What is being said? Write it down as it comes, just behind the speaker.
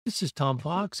This is Tom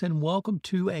Fox, and welcome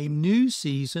to a new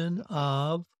season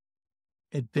of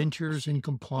Adventures in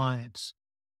Compliance.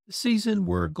 This season,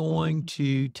 we're going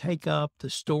to take up the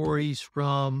stories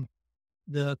from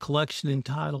the collection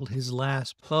entitled His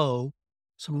Last Beau,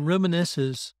 some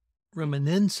reminiscences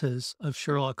of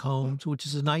Sherlock Holmes, which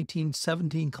is a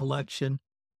 1917 collection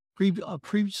of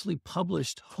previously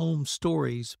published Holmes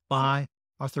stories by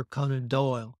Arthur Conan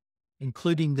Doyle,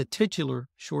 including the titular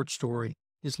short story,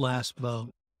 His Last Beau.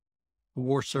 The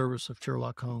War Service of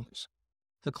Sherlock Holmes.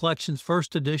 The collection's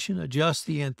first edition adjusts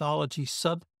the anthology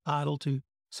subtitle to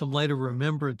some later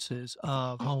remembrances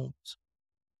of Holmes.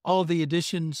 All of the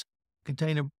editions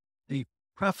contain the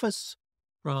preface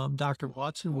from Dr.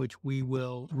 Watson, which we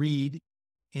will read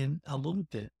in a little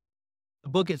bit. The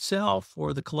book itself,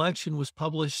 or the collection, was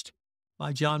published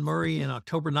by John Murray in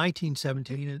October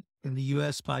 1917 in the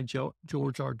U.S. by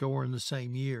George R. Dorr in the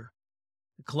same year.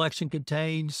 The collection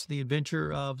contains The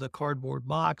Adventure of the Cardboard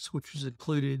Box, which was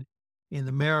included in the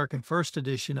American first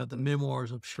edition of the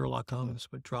Memoirs of Sherlock Holmes,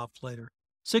 but dropped later.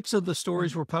 6 of the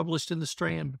stories were published in the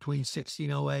Strand between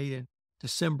 1608 and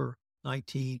December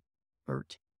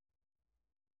 1913.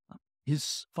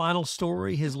 His final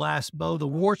story, His Last Beau, The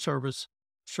War Service,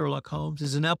 Sherlock Holmes,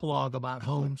 is an epilogue about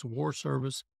Holmes' war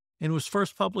service and was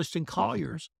first published in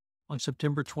Collier's on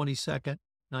September 22nd,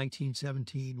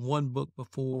 1917, one book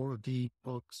before the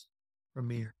book's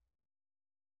premiere.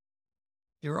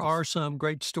 There are some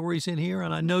great stories in here,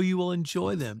 and I know you will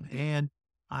enjoy them. And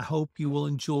I hope you will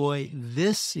enjoy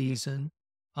this season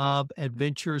of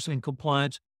Adventures in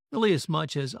Compliance really as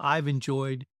much as I've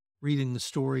enjoyed reading the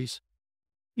stories.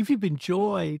 If you've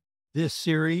enjoyed this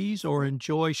series or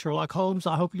enjoy Sherlock Holmes,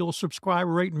 I hope you'll subscribe,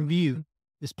 rate, and review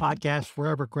this podcast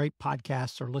wherever great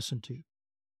podcasts are listened to.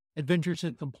 Adventures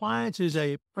in Compliance is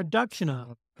a production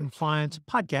of Compliance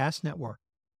Podcast Network.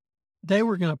 Today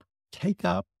we're going to take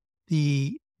up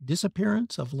the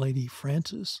disappearance of Lady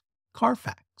Frances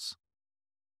Carfax.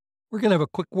 We're going to have a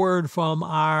quick word from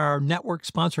our network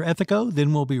sponsor, Ethico,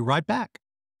 then we'll be right back.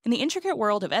 In the intricate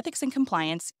world of ethics and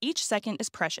compliance, each second is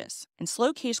precious, and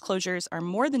slow case closures are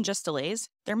more than just delays,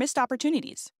 they're missed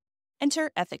opportunities.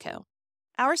 Enter Ethico.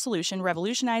 Our solution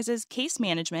revolutionizes case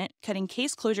management, cutting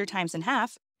case closure times in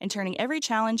half and turning every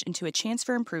challenge into a chance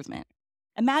for improvement.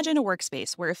 Imagine a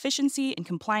workspace where efficiency and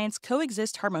compliance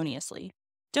coexist harmoniously.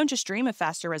 Don't just dream of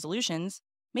faster resolutions,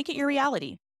 make it your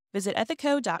reality. Visit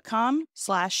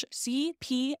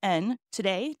ethico.com/CPN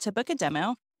today to book a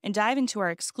demo and dive into our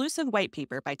exclusive white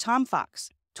paper by Tom Fox,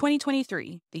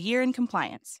 2023, The Year in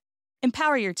Compliance.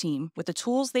 Empower your team with the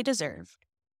tools they deserve.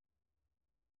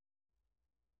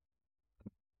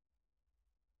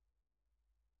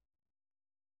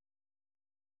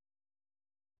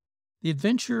 The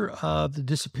Adventure of the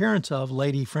Disappearance of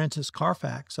Lady Frances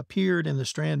Carfax appeared in the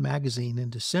Strand Magazine in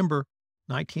December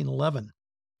 1911.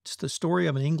 It's the story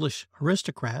of an English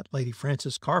aristocrat, Lady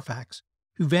Frances Carfax,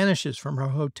 who vanishes from her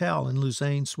hotel in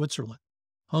Lausanne, Switzerland.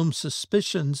 Holmes'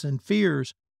 suspicions and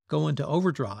fears go into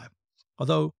overdrive,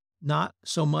 although not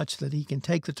so much that he can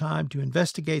take the time to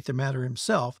investigate the matter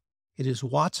himself. It is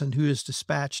Watson who is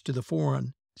dispatched to the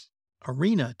foreign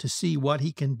arena to see what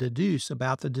he can deduce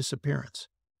about the disappearance.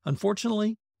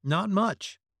 Unfortunately, not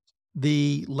much.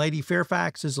 The Lady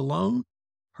Fairfax is alone.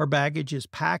 Her baggage is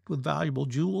packed with valuable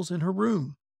jewels in her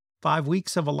room. 5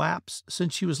 weeks have elapsed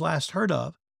since she was last heard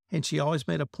of, and she always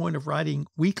made a point of writing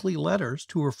weekly letters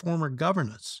to her former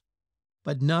governess,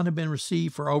 but none have been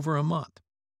received for over a month.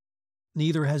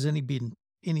 Neither has any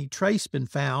trace been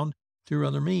found through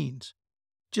other means.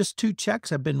 Just 2 checks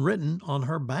have been written on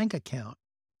her bank account,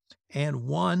 and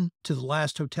one to the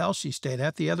last hotel she stayed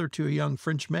at, the other to a young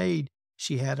French maid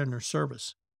she had in her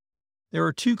service. There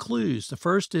are 2 clues. The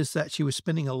first is that she was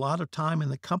spending a lot of time in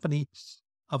the company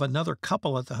of another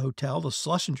couple at the hotel, the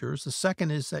Schlesingers. The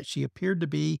second is that she appeared to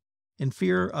be in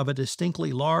fear of a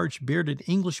distinctly large, bearded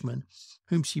Englishman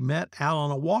whom she met out on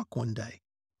a walk one day.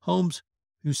 Holmes,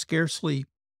 who's scarcely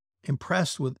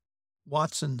impressed with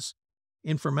Watson's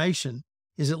information,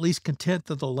 is at least content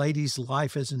that the lady's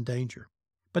life is in danger.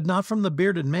 But not from the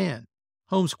bearded man.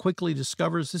 Holmes quickly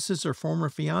discovers this is her former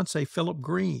fiancé, Philip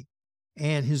Green,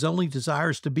 and his only desire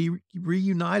is to be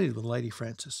reunited with Lady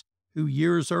Frances, who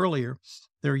years earlier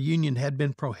their union had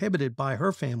been prohibited by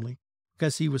her family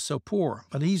because he was so poor.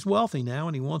 But he's wealthy now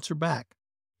and he wants her back.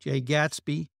 Jay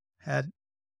Gatsby had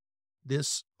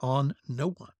this on no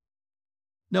one.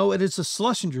 No, it is the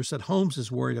Schlesingers that Holmes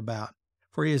is worried about,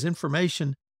 for he has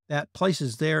information that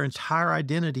places their entire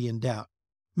identity in doubt.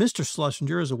 Mr.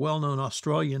 Schlesinger is a well-known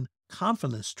Australian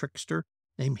confidence trickster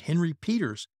named Henry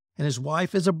Peters, and his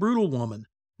wife is a brutal woman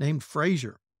named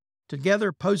Fraser.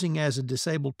 Together, posing as a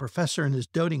disabled professor and his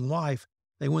doting wife,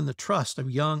 they win the trust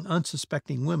of young,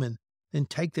 unsuspecting women, then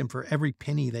take them for every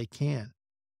penny they can.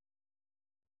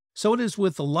 So it is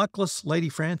with the luckless Lady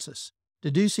Frances.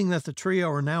 Deducing that the trio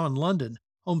are now in London,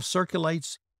 Holmes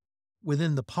circulates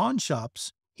within the pawn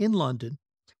shops in London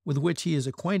with which he is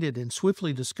acquainted and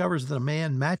swiftly discovers that a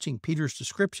man matching Peter's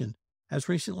description has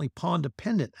recently pawned a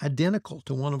pendant identical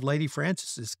to one of Lady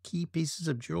Frances's key pieces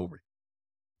of jewelry.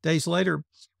 Days later,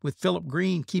 with Philip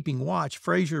Green keeping watch,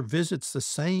 Fraser visits the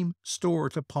same store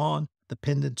to pawn the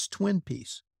pendant's twin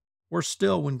piece. Worse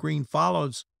still, when Green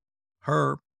follows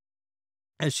her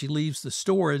as she leaves the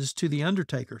store, it is to the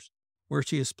undertaker's, where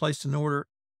she has placed an order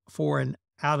for an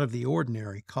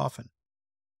out-of-the-ordinary coffin,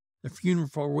 the funeral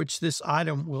for which this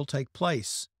item will take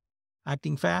place.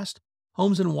 Acting fast,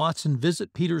 Holmes and Watson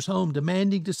visit Peter's home,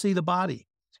 demanding to see the body.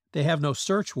 They have no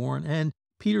search warrant, and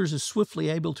Peters is swiftly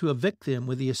able to evict them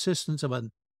with the assistance of a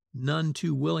none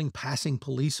too willing passing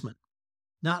policeman.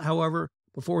 Not, however,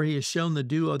 before he has shown the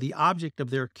duo the object of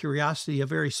their curiosity, a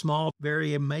very small,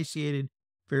 very emaciated,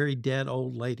 very dead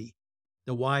old lady,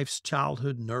 the wife's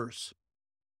childhood nurse,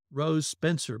 Rose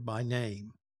Spencer by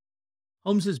name.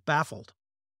 Holmes is baffled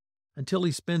until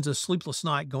he spends a sleepless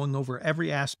night going over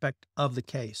every aspect of the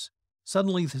case.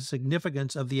 Suddenly, the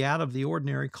significance of the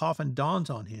out-of-the-ordinary coffin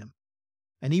dawns on him,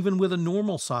 and even with a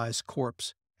normal-sized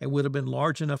corpse, it would have been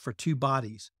large enough for two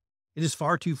bodies. It is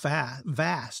far too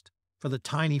vast for the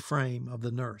tiny frame of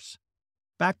the nurse.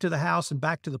 Back to the house and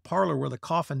back to the parlor where the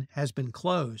coffin has been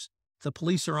closed. The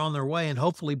police are on their way and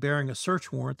hopefully bearing a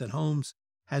search warrant that Holmes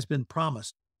has been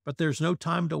promised. But there's no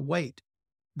time to wait.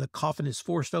 The coffin is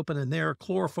forced open, and there,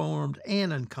 chloroformed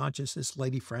and unconscious, is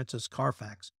Lady Frances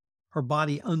Carfax, her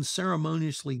body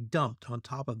unceremoniously dumped on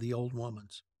top of the old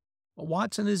woman's. But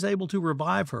Watson is able to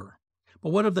revive her. But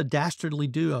what of the dastardly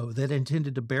duo that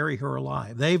intended to bury her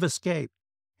alive? They've escaped.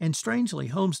 And strangely,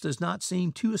 Holmes does not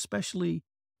seem too especially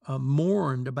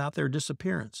mourned about their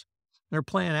disappearance. Their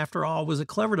plan, after all, was a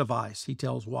clever device, he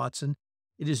tells Watson.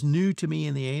 It is new to me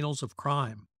in the annals of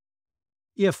crime.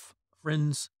 If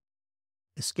friends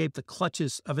escape the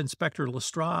clutches of Inspector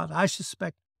Lestrade, I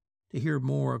suspect to hear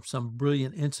more of some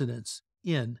brilliant incidents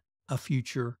in a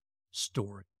future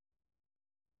story.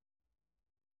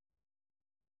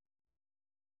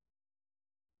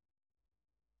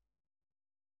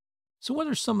 So what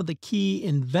are some of the key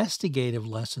investigative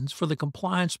lessons for the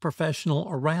compliance professional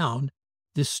around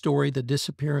this story, The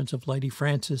Disappearance of Lady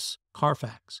Frances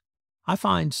Carfax? I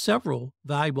find several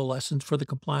valuable lessons for the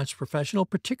compliance professional,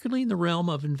 particularly in the realm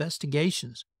of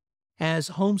investigations. As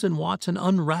Holmes and Watson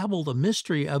unravel the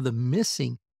mystery of the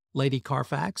missing Lady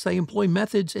Carfax, they employ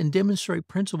methods and demonstrate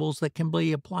principles that can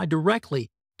be applied directly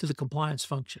to the compliance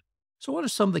function. So what are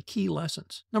some of the key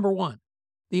lessons? Number one,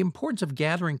 the importance of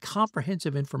gathering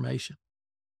comprehensive information.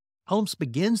 Holmes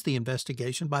begins the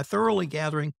investigation by thoroughly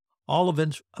gathering all of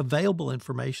available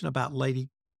information about Lady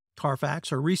Carfax,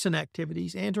 her recent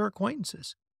activities, and her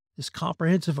acquaintances. This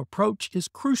comprehensive approach is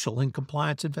crucial in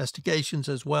compliance investigations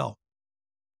as well.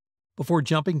 Before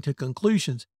jumping to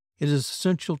conclusions, it is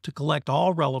essential to collect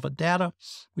all relevant data,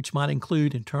 which might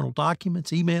include internal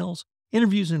documents, emails,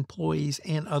 interviews with employees,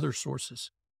 and other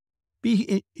sources.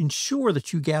 Ensure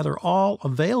that you gather all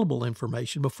available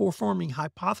information before forming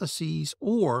hypotheses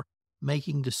or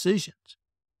making decisions.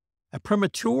 A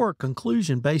premature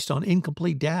conclusion based on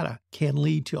incomplete data can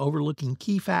lead to overlooking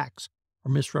key facts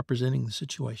or misrepresenting the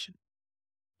situation.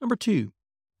 Number two,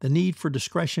 the need for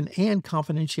discretion and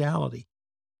confidentiality.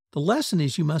 The lesson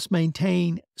is you must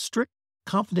maintain strict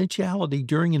confidentiality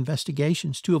during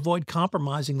investigations to avoid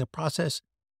compromising the process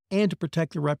and to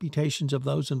protect the reputations of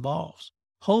those involved.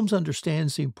 Holmes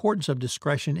understands the importance of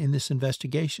discretion in this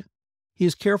investigation. He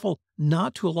is careful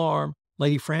not to alarm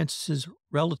Lady Frances's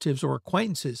relatives or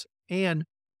acquaintances and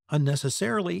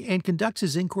unnecessarily, and conducts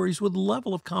his inquiries with a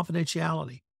level of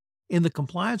confidentiality. In the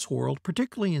compliance world,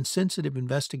 particularly in sensitive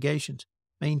investigations,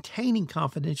 maintaining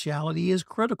confidentiality is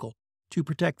critical to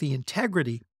protect the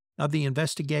integrity of the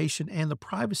investigation and the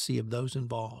privacy of those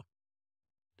involved.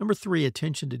 Number three,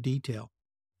 attention to detail.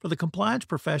 For the compliance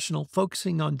professional,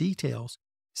 focusing on details,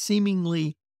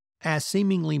 seemingly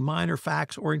minor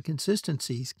facts or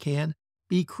inconsistencies can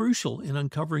be crucial in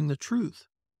uncovering the truth.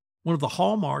 One of the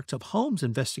hallmarks of Holmes'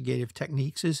 investigative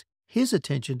techniques is his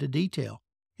attention to detail.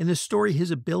 In this story,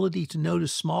 his ability to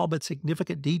notice small but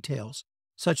significant details,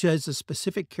 such as the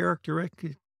specific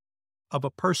characteristic of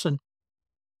a person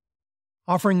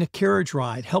offering a carriage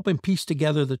ride, help him piece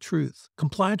together the truth.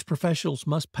 Compliance professionals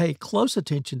must pay close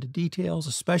attention to details,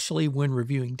 especially when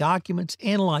reviewing documents,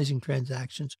 analyzing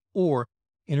transactions, or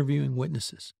interviewing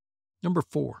witnesses. Number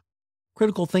four,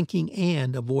 critical thinking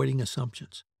and avoiding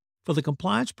assumptions. For the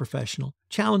compliance professional,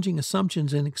 challenging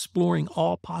assumptions and exploring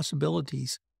all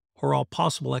possibilities or all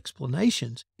possible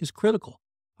explanations is critical.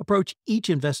 Approach each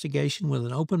investigation with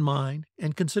an open mind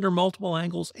and consider multiple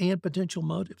angles and potential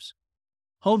motives.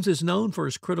 Holmes is known for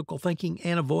his critical thinking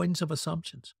and avoidance of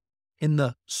assumptions. In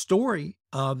the story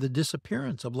of the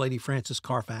disappearance of Lady Frances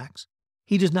Carfax,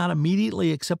 he does not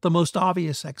immediately accept the most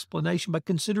obvious explanation, but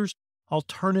considers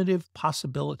alternative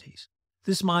possibilities.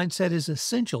 This mindset is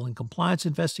essential in compliance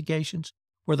investigations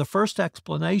where the first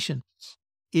explanation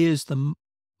is the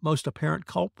most apparent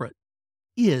culprit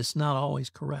is not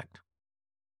always correct.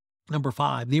 Number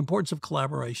 5, the importance of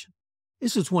collaboration.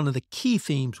 This is one of the key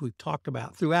themes we've talked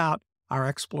about throughout our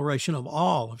exploration of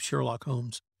all of Sherlock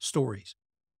Holmes' stories.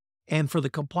 And for the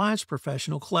compliance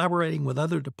professional, collaborating with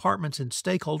other departments and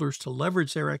stakeholders to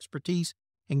leverage their expertise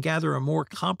and gather a more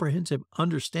comprehensive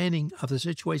understanding of the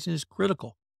situation is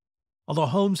critical. Although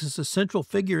Holmes is a central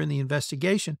figure in the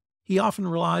investigation, he often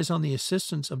relies on the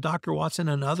assistance of Dr. Watson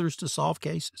and others to solve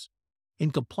cases. In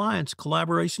compliance,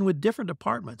 collaboration with different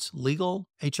departments, legal,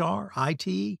 HR,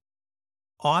 IT,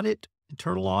 audit,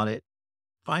 internal audit,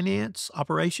 finance,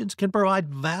 operations, can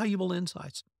provide valuable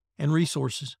insights and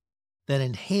resources that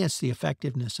enhance the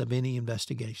effectiveness of any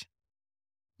investigation.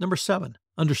 Number 7,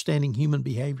 understanding human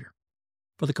behavior.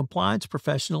 For the compliance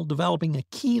professional, developing a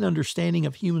keen understanding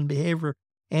of human behavior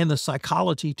and the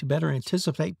psychology to better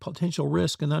anticipate potential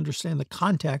risk and understand the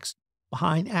context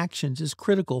behind actions is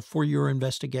critical for your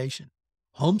investigation.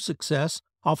 Holmes' success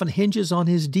often hinges on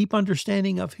his deep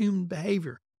understanding of human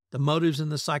behavior, the motives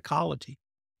and the psychology.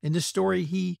 In this story,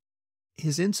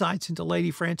 his insights into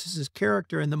Lady Frances's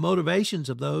character and the motivations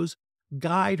of those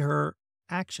guide her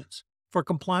actions. For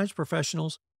compliance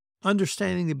professionals,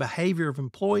 understanding the behavior of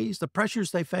employees, the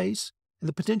pressures they face, and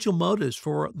the potential motives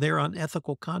for their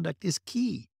unethical conduct is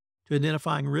key to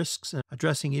identifying risks and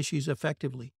addressing issues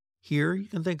effectively. Here, you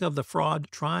can think of the fraud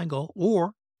triangle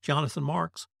or Jonathan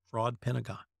Marks' fraud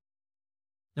pentagon.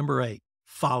 Number 8,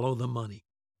 follow the money.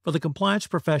 For the compliance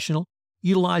professional,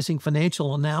 utilizing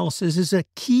financial analysis is a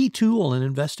key tool in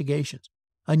investigations.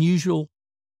 Unusual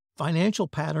financial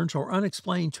patterns or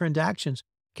unexplained transactions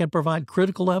can provide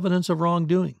critical evidence of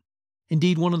wrongdoing.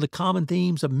 Indeed, one of the common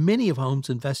themes of many of Holmes'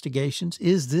 investigations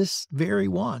is this very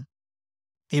one: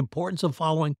 the importance of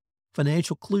following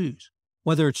financial clues,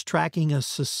 whether it's tracking a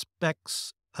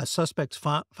suspect's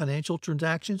financial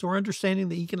transactions or understanding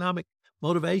the economic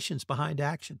motivations behind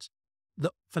actions.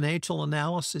 The financial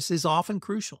analysis is often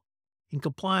crucial. In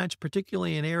compliance,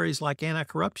 particularly in areas like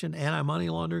anti-corruption, anti-money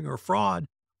laundering, or fraud,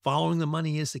 following the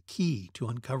money is the key to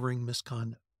uncovering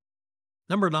misconduct.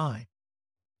 Number 9,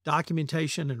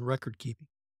 documentation and record keeping.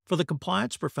 For the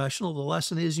compliance professional, the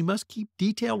lesson is you must keep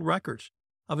detailed records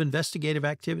of investigative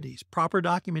activities. Proper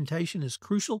documentation is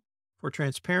crucial for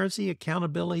transparency,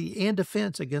 accountability, and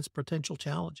defense against potential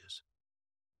challenges.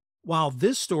 While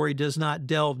this story does not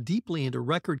delve deeply into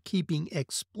record keeping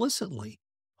explicitly,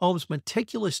 Holmes'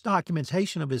 meticulous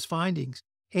documentation of his findings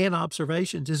and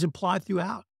observations is implied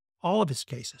throughout all of his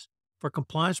cases. For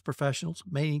compliance professionals,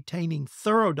 maintaining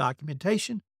thorough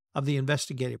documentation of the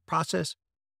investigative process,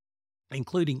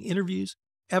 including interviews,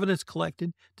 evidence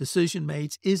collected, decision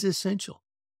made, is essential.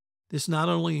 This not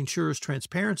only ensures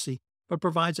transparency, but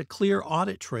provides a clear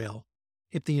audit trail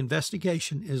if the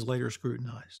investigation is later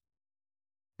scrutinized.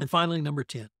 And finally, number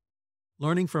 10,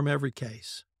 learning from every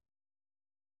case.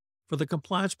 For the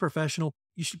compliance professional,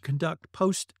 you should conduct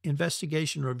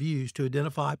post-investigation reviews to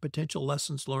identify potential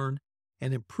lessons learned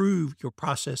and improve your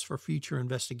process for future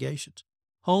investigations.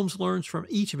 Holmes learns from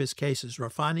each of his cases,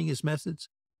 refining his methods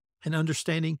and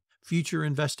understanding future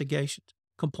investigations.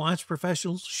 Compliance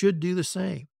professionals should do the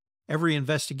same. Every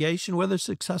investigation, whether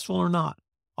successful or not,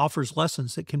 offers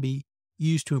lessons that can be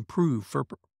used to improve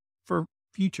for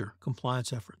future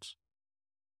compliance efforts.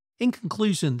 In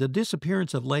conclusion, the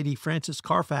disappearance of Lady Frances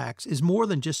Carfax is more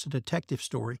than just a detective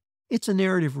story. It's a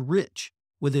narrative rich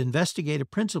with investigative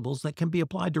principles that can be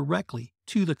applied directly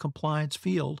to the compliance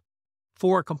field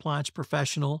for a compliance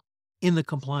professional in the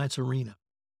compliance arena.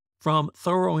 From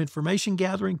thorough information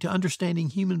gathering to understanding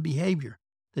human behavior,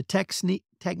 the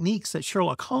techniques that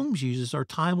Sherlock Holmes uses are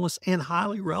timeless and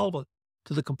highly relevant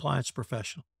to the compliance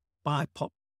professional. By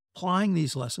applying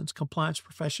these lessons, compliance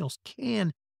professionals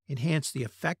can enhance the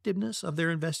effectiveness of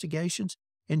their investigations,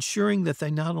 ensuring that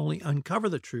they not only uncover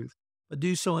the truth, but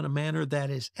do so in a manner that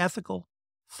is ethical,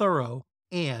 thorough,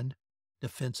 and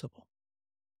defensible.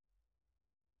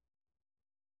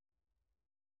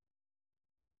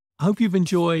 I hope you've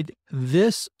enjoyed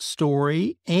this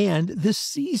story and this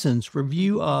season's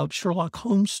review of Sherlock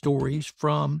Holmes stories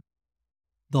from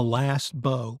The Last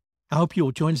Bow. I hope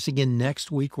you'll join us again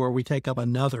next week where we take up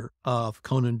another of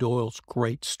Conan Doyle's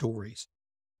great stories.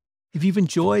 If you've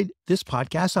enjoyed this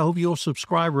podcast, I hope you'll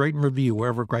subscribe, rate, and review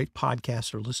wherever great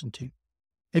podcasts are listened to.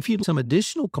 If you'd like some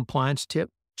additional compliance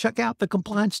tip, check out the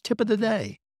Compliance Tip of the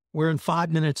Day, where in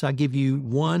 5 minutes I give you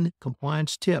one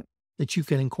compliance tip that you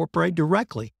can incorporate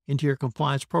directly into your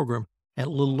compliance program at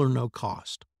little or no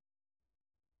cost.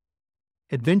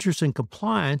 Adventures in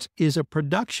Compliance is a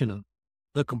production of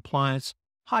the Compliance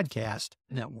Podcast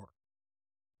Network.